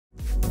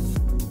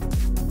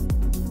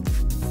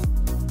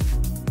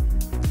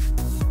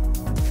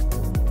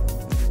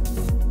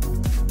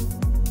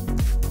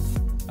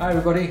Hi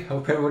everybody,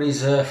 hope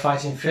everybody's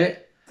fighting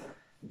fit.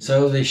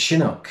 So the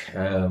Chinook,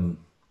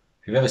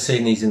 if you've ever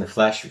seen these in the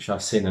flesh, which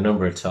I've seen a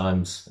number of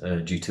times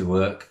due to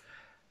work,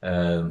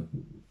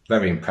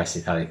 very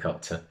impressive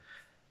helicopter.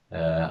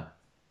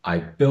 I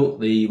built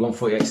the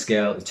 1/48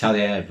 scale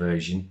Italian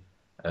version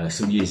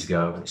some years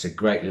ago. It's a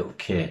great little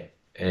kit,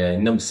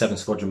 number 7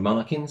 squadron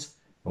markings,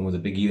 and with a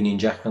big Union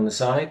Jack on the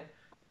side.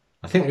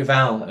 I think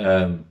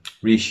Rival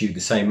reissued the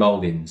same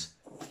mouldings.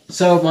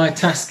 So my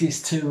task is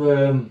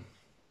to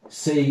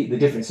see the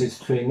differences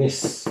between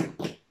this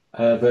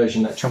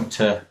version that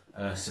Trumpeter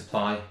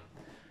supply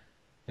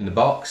in the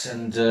box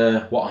and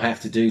what I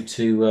have to do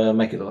to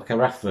make it look like a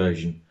RAF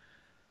version.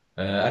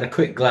 At a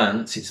quick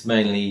glance, it's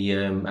mainly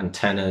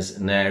antennas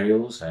and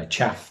aerials,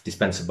 chaff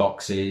dispenser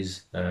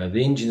boxes.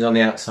 The engines on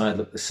the outside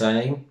look the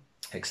same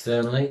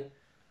externally,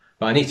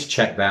 but I need to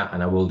check that,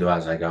 and I will do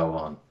as I go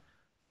on.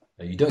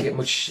 You don't get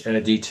much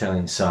detail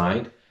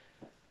inside,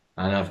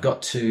 and I've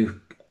got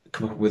to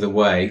come up with a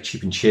way,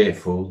 cheap and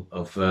cheerful,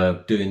 of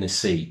doing the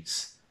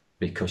seats,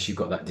 because you've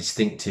got that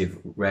distinctive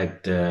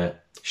red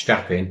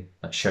strapping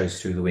that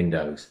shows through the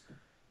windows,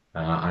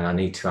 and I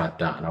need to add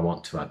that, and I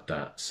want to add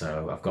that,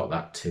 so I've got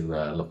that to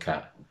look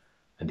at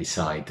and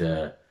decide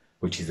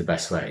which is the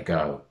best way to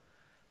go.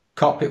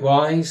 Cockpit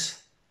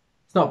wise,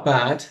 it's not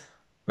bad,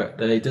 but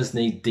it does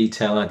need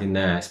detail adding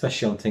there,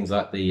 especially on things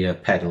like the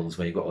pedals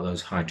where you've got all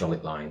those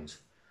hydraulic lines.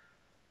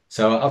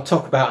 So I'll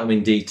talk about them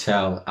in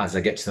detail as I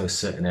get to those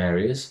certain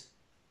areas.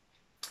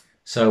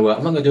 So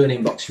I'm not going to do an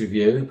inbox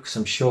review because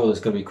I'm sure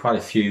there's going to be quite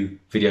a few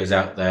videos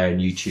out there in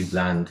YouTube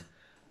land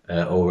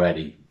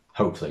already,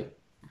 hopefully.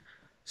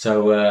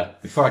 So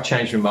before I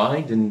change my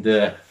mind and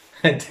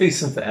do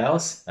something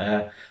else,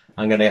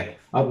 I'm going to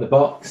open the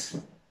box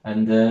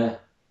and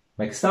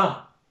make a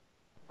start.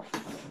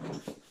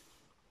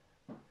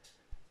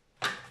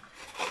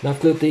 Now I've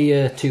glued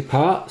the two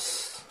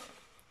parts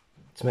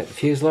to make the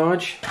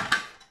fuselage.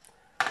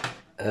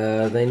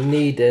 They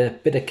need a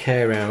bit of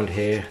care around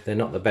here. They're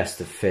not the best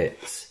of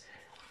fits.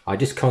 I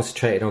just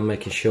concentrated on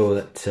making sure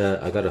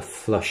that I got a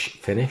flush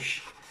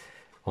finish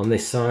on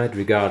this side,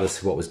 regardless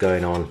of what was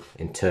going on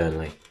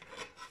internally.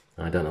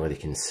 I don't know whether you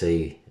can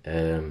see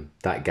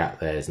that gap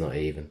there is not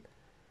even.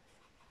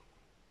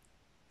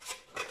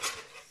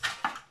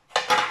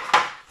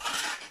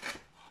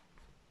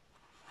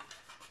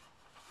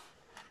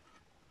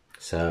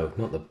 So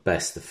not the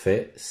best of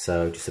fit,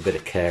 so just a bit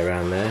of care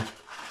around there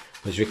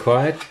was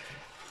required.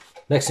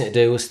 Next thing to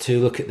do was to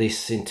look at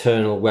this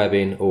internal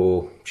webbing,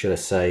 or should I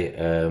say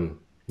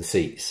the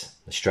seats,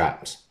 the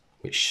straps,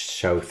 which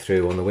show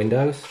through on the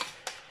windows,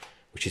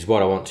 which is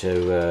what I want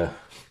to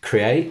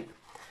create.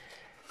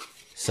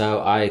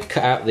 So I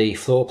cut out the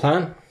floor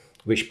plan,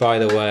 which, by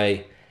the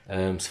way,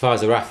 as far as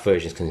the RAF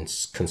version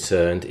is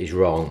concerned, is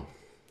wrong.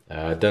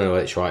 I don't know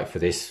whether it's right for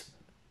this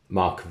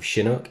mark of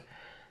Chinook,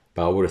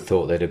 but I would have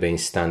thought they'd have been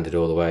standard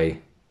all the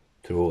way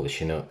through all the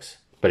Chinooks.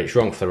 But it's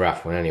wrong for the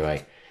RAF one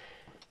anyway.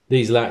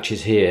 These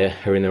latches here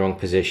are in the wrong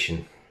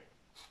position.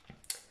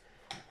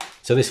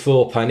 So this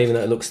floor plan, even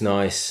though it looks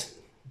nice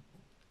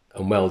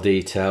and well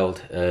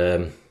detailed,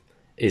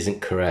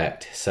 isn't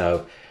correct.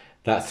 So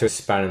that threw a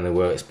spanner in the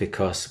works,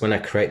 because when I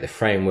create the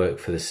framework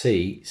for the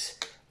seats,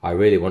 I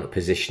really want to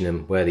position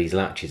them where these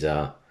latches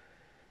are.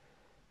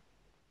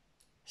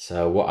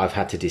 So what I've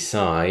had to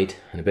decide,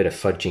 and a bit of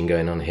fudging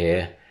going on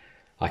here,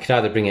 I could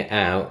either bring it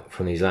out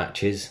from these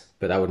latches,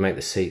 but that would make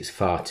the seats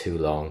far too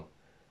long.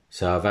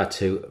 So I've had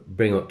to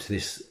bring up to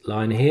this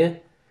line here,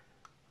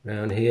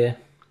 around here,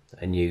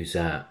 and use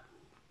that.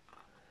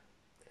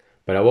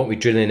 But I won't be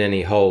drilling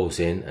any holes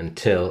in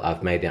until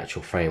I've made the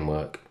actual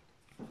framework.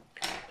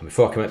 And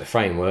before I can make the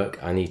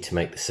framework, I need to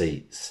make the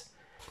seats.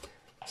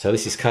 So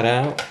this is cut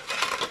out,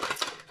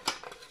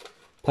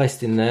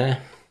 placed in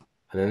there,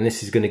 and then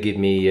this is going to give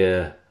me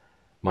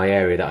my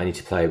area that I need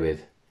to play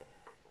with.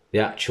 The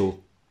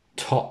actual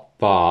top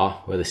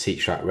bar where the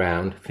seats wrap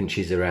round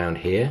finishes around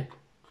here.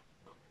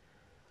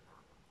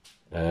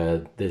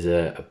 There's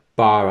a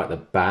bar at the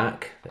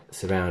back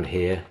that's around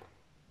here,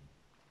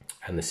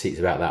 and the seat's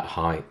about that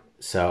height.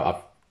 So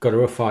I've got a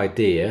rough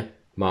idea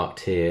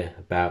marked here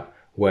about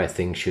where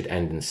things should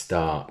end and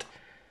start.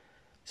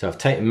 So I've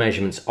taken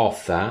measurements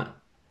off that.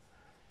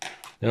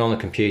 Then on the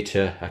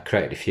computer I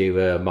created a few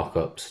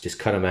mock-ups, just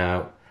cut them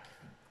out.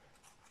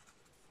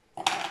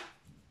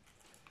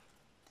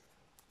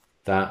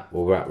 That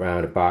will wrap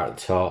around a bar at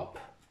the top.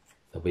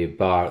 There'll be a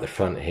bar at the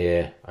front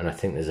here, and I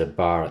think there's a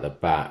bar at the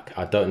back.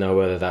 I don't know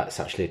whether that's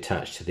actually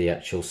attached to the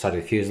actual side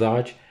of the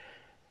fuselage,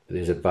 but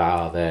there's a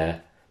bar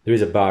there. There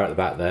is a bar at the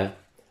back there,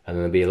 and then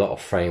there'll be a lot of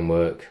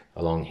framework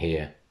along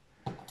here.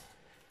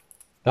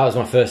 That was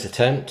my first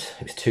attempt.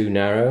 It was too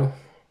narrow,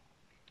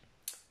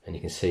 and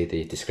you can see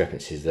the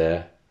discrepancies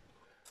there.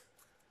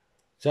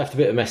 So after a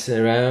bit of messing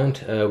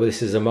around with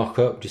this as a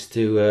mock-up, just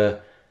to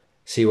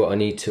see what I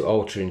need to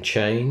alter and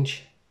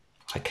change,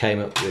 I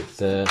came up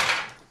with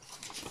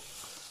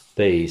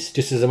these,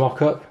 just as a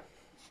mock-up.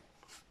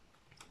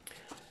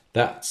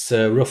 That's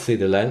roughly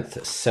the length,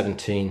 that's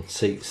 17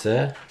 seats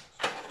there.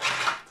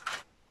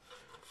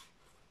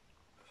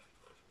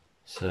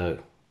 So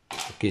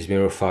it gives me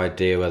a rough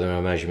idea whether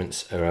my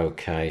measurements are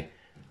okay.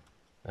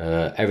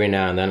 Every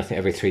now and then, I think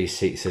every 3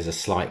 seats there's a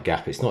slight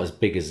gap. It's not as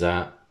big as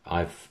that.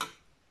 I've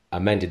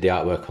amended the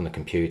artwork on the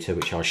computer,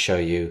 which I'll show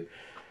you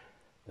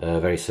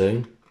very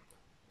soon.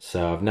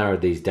 So I've narrowed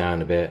these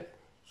down a bit.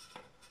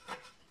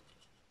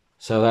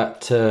 So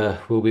that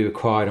will be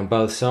required on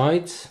both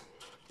sides,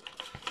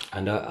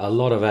 and a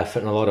lot of effort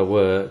and a lot of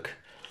work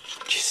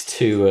just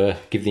to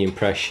give the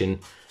impression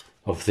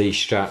of these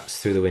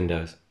straps through the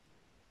windows.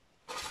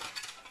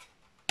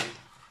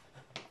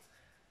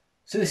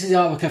 So this is the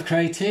artwork I've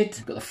created.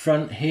 I've got the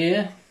front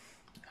here,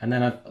 and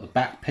then I've got the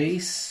back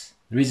piece.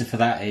 The reason for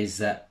that is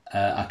that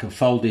I can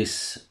fold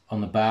this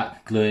on the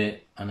back, glue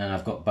it, and then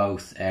I've got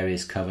both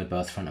areas covered,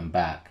 both front and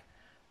back.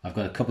 I've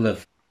got a couple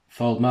of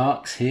fold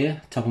marks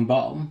here, top and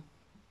bottom.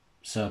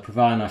 So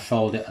providing I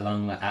fold it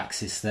along the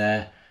axis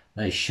there,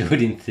 they should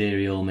in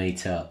theory all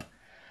meet up.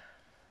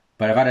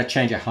 But I've had a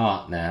change of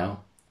heart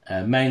now,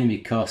 mainly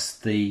because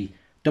the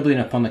doubling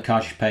up on the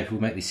cartridge paper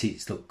will make the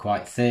seats look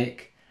quite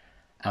thick.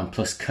 And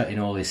plus cutting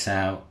all this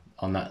out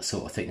on that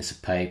sort of thickness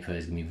of paper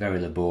is going to be very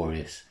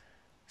laborious.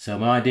 So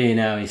my idea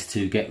now is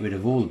to get rid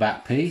of all the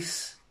back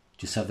piece,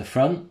 just have the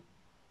front,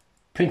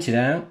 print it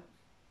out,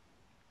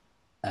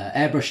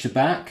 airbrush the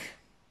back,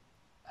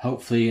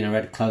 hopefully in a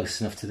red close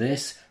enough to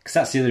this, because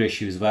that's the other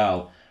issue as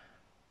well.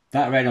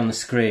 That red on the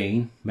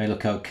screen may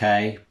look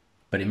okay,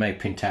 but it may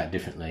print out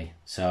differently.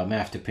 So I may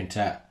have to print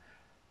out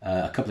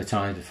a couple of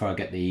times before I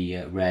get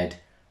the red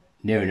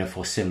near enough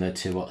or similar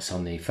to what's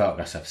on the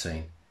photographs I've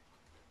seen.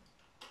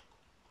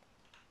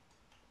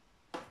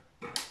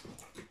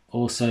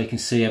 Also, you can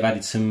see I've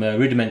added some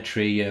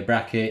rudimentary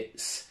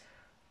brackets,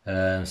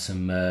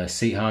 some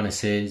seat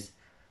harnesses.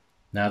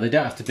 Now they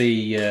don't have to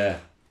be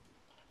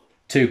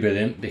too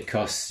brilliant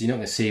because you're not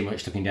going to see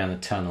much looking down the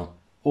tunnel.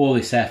 All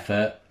this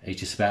effort is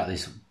just about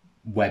this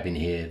webbing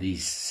here,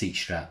 these seat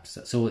straps.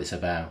 That's all it's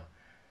about.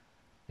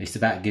 It's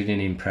about giving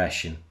an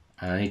impression,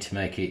 and I need to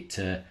make it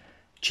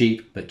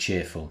cheap but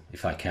cheerful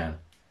if I can.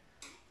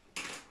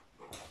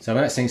 So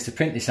my next thing is to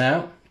print this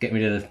out, get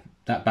rid of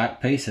that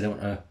back piece. I don't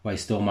want to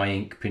waste all my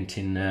ink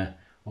printing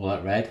all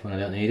that red when I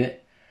don't need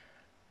it.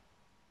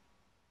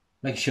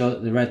 Make sure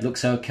that the red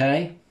looks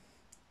okay.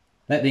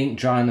 Let the ink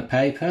dry on the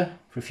paper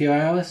for a few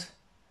hours.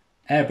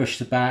 Airbrush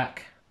the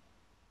back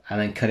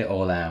and then cut it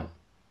all out.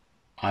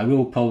 I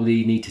will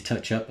probably need to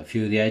touch up a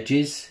few of the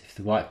edges if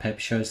the white paper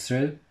shows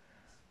through.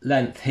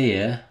 Length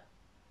here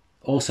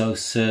also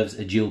serves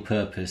a dual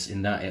purpose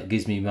in that it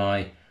gives me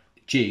my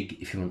jig,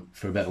 if you want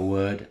for a better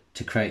word,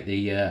 to create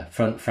the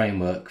front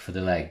framework for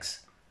the legs.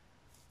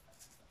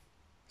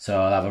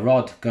 So I'll have a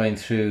rod going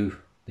through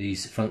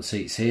these front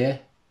seats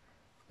here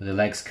with the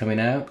legs coming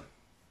out.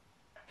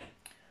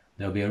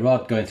 There'll be a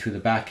rod going through the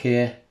back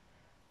here,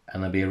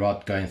 and there'll be a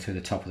rod going through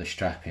the top of the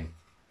strapping.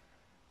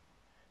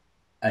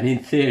 And in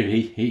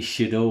theory it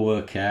should all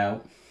work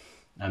out.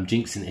 I'm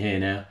jinxing it here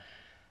now. It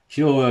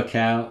should all work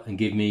out and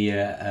give me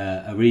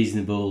a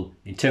reasonable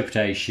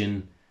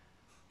interpretation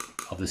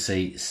of the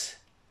seats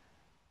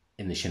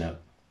in the Chinook.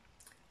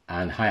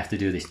 And I have to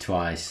do this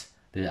twice.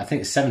 I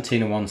think there's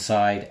 17 on one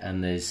side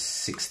and there's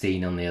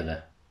 16 on the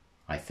other,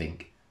 I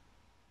think.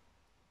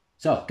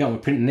 So go on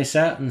with printing this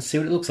out and see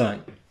what it looks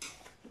like.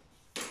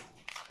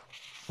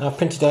 Now I've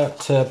printed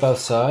out both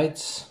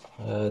sides.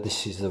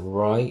 This is the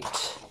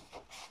right,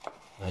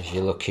 as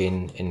you're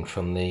looking in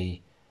from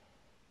the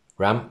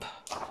ramp.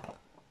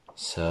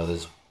 So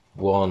there's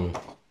one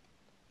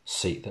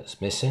seat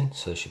that's missing,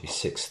 so there should be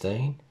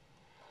 16.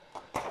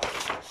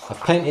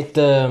 I've painted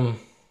the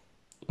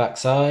back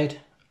side,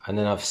 and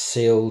then I've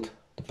sealed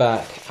the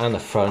back and the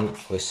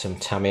front with some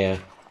Tamiya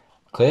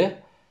clear.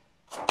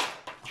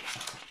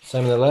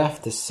 Same on the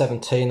left, there's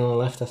 17 on the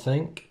left I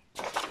think.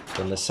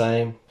 Done the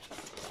same.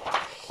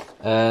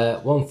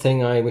 One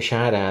thing I wish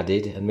I had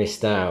added and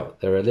missed out,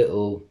 there are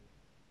little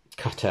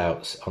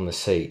cutouts on the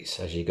seats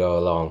as you go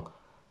along.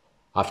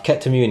 I've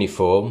kept them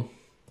uniform,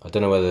 I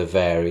don't know whether they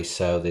vary,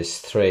 so there's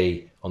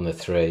 3 on the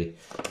 3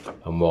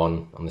 and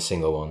 1 on the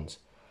single ones.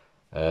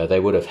 They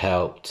would have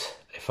helped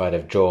if I'd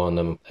have drawn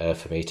them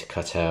for me to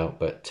cut out,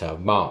 but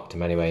I've marked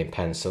them anyway in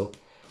pencil,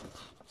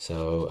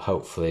 so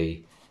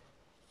hopefully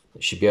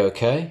it should be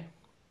okay.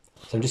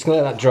 So I'm just going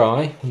to let that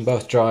dry, and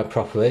both dry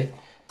properly,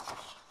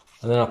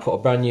 and then I'll put a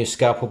brand new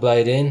scalpel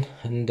blade in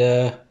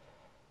and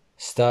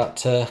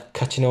start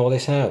cutting all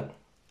this out.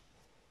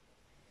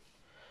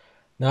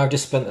 Now I've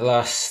just spent the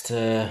last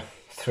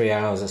 3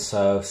 hours or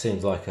so,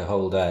 seems like a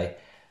whole day,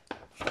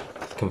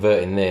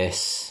 converting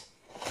this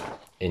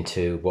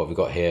into what we've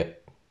got here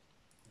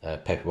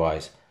paper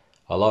wise.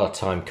 A lot of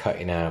time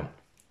cutting out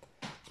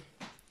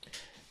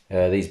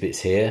these bits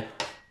here,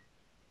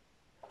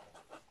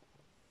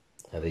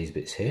 these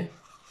bits here,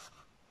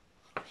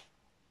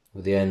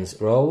 with the ends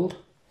rolled,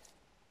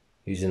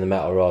 using the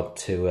metal rod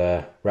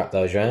to wrap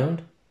those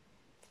round,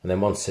 and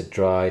then once they'd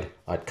dried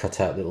I'd cut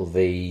out little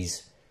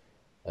V's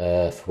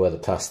for where the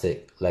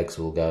plastic legs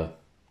will go,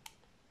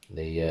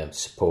 the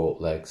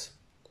support legs,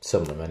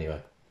 some of them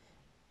anyway.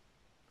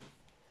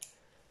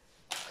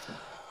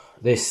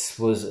 This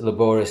was a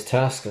laborious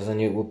task, as I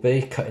knew it would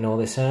be, cutting all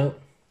this out.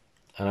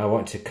 And I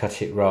wanted to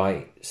cut it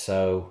right,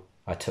 so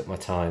I took my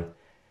time.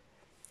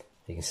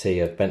 You can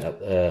see I've bent up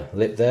the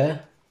lip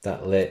there.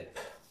 That lip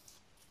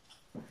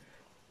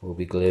will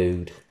be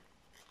glued.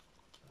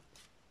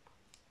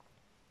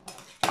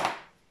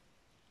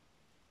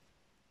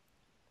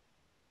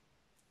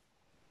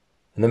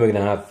 And then we're going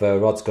to have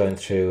rods going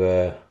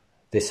through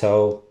this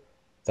hole,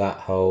 that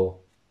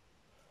hole,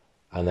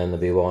 and then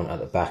there'll be one at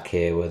the back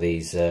here where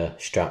these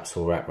straps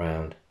will wrap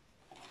round.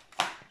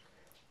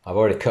 I've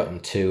already cut them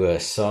to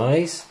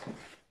size,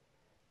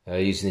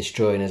 using this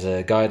drawing as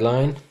a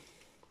guideline.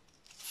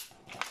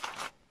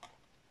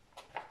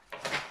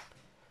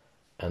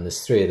 And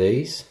there's 3 of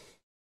these.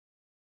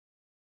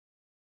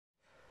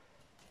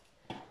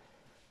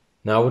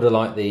 Now I would have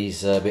liked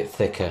these a bit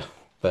thicker,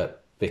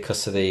 but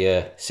because of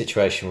the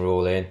situation we're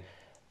all in,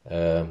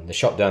 the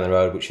shop down the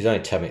road, which is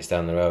only 10 minutes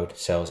down the road,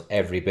 sells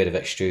every bit of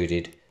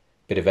extruded,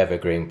 bit of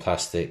evergreen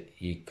plastic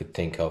you could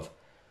think of.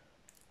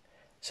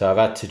 So I've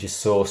had to just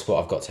source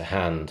what I've got to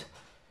hand.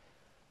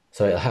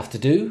 So it'll have to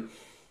do.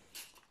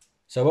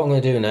 So what I'm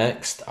going to do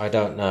next, I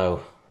don't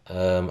know.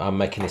 I'm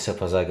making this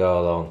up as I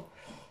go along.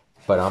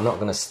 But I'm not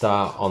going to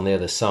start on the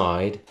other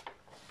side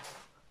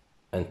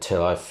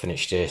until I've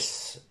finished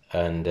this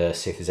and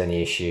see if there's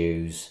any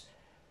issues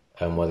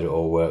and whether it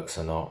all works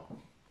or not.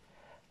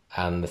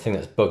 And the thing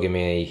that's bugging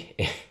me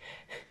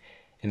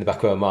in the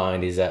back of my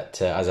mind is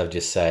that, as I've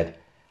just said,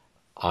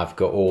 I've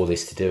got all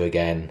this to do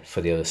again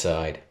for the other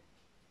side.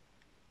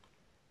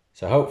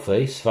 So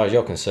hopefully, as far as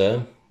you're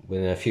concerned,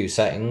 within a few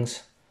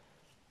settings,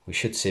 we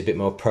should see a bit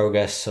more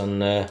progress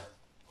on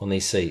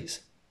these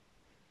seats.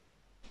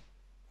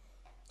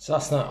 So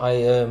last night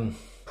I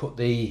put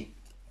the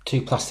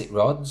 2 plastic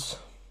rods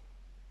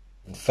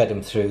and fed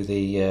them through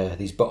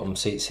these bottom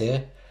seats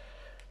here.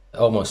 It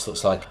almost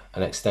looks like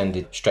an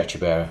extended stretcher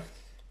bearer.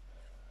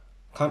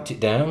 Clamped it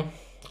down,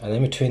 and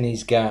in between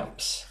these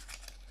gaps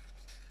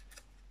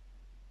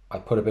I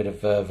put a bit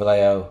of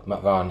Vallejo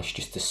matte varnish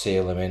just to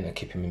seal them in and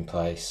keep them in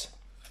place.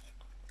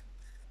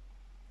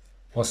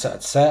 Once that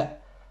had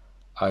set,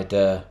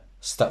 I'd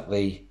stuck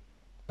the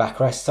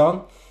backrests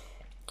on.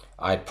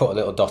 I'd put a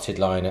little dotted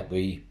line at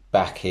the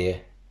back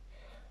here,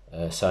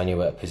 so I knew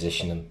where to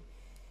position them.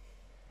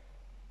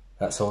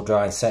 That's all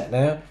dry and set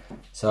now,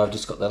 so I've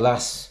just got the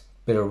last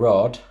bit of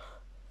rod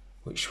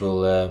which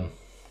will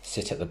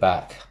sit at the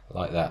back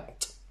like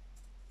that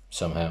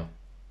somehow.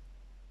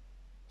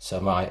 So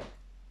my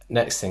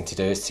next thing to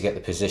do is to get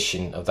the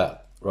position of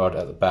that rod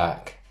at the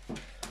back,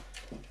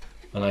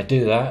 and I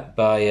do that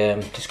by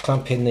just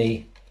clamping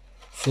the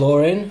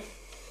floor in,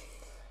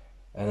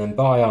 and then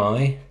by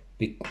eye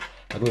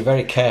I'll be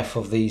very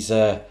careful of these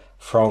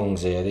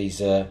frongs here,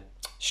 these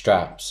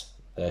straps.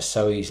 They're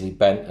so easily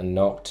bent and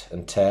knocked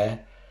and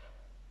tear,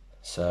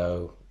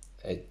 so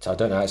I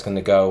don't know how it's going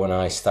to go when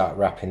I start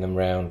wrapping them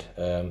around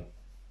the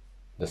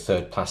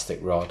 3rd plastic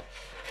rod.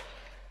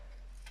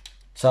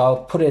 So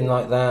I'll put it in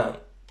like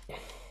that,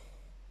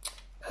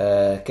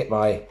 get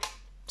my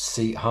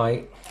seat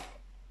height,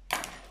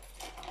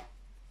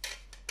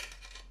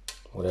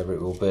 whatever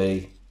it will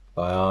be,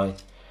 by eye.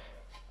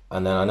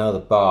 And then I know the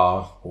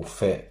bar will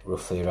fit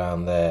roughly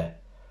around there,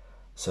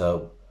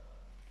 so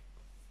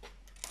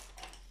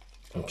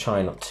I'm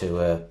trying not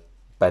to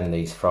bend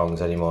these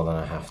frongs any more than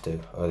I have to,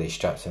 or these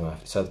straps in my.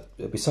 So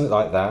it'll be something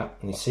like that,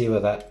 and you see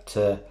where that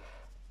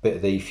bit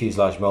of the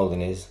fuselage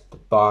moulding is. The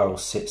bar will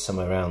sit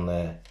somewhere around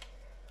there.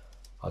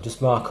 I'll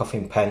just mark off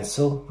in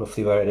pencil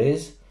roughly where it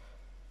is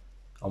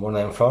on one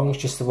of them frongs,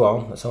 just the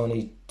one. That's all I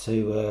need to.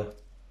 You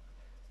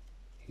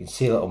can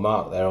see a little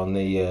mark there on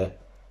the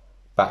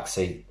back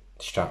seat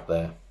strap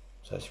there,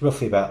 so it's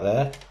roughly about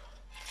there.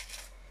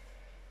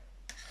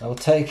 I'll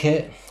take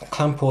it,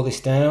 clamp all this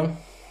down.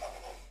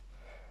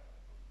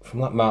 From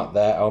that mark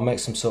there, I'll make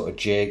some sort of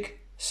jig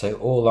so it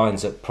all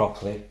lines up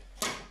properly,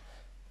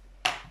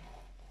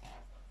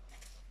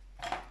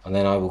 and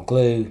then I will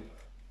glue,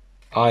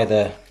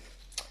 either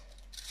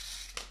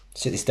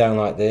sit this down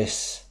like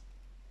this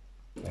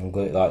and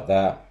glue it like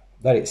that,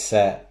 let it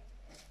set,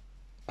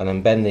 and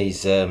then bend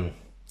these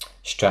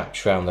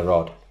straps around the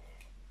rod.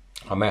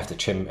 I may have to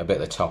trim a bit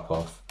of the top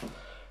off.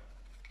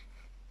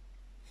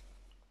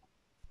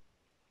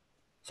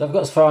 So I've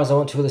got as far as I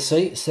want to with the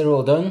seats. They're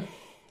all done.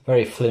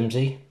 Very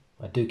flimsy.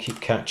 I do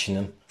keep catching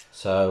them,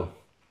 so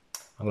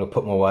I'm going to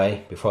put them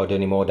away before I do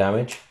any more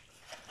damage.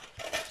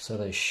 So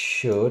they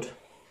should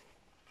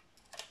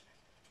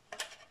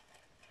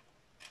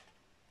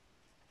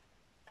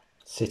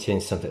sit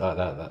in something like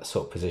that, that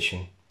sort of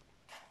position.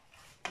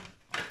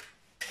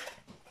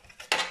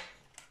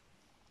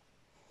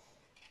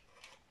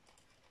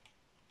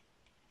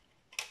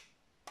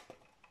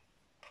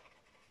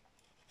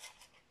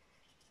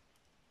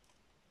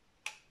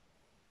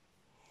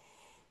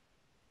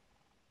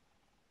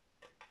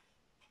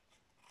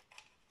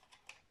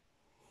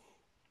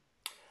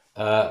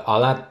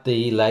 I'll add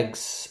the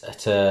legs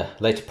at a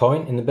later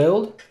point in the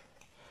build.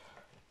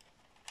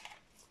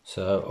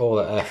 So all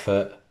that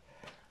effort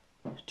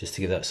just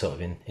to give that sort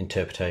of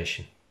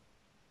interpretation.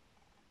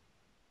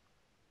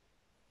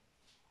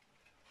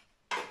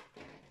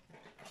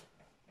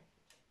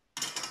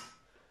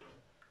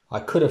 I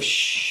could have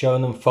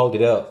shown them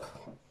folded up.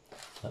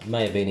 That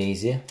may have been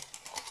easier.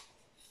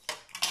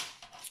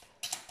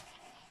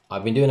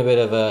 I've been doing a bit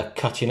of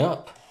cutting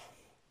up,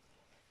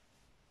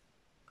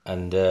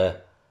 and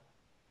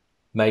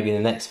maybe in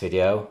the next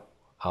video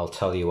I'll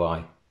tell you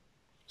why.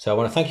 So I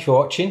want to thank you for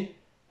watching,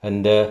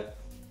 and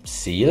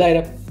see you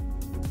later.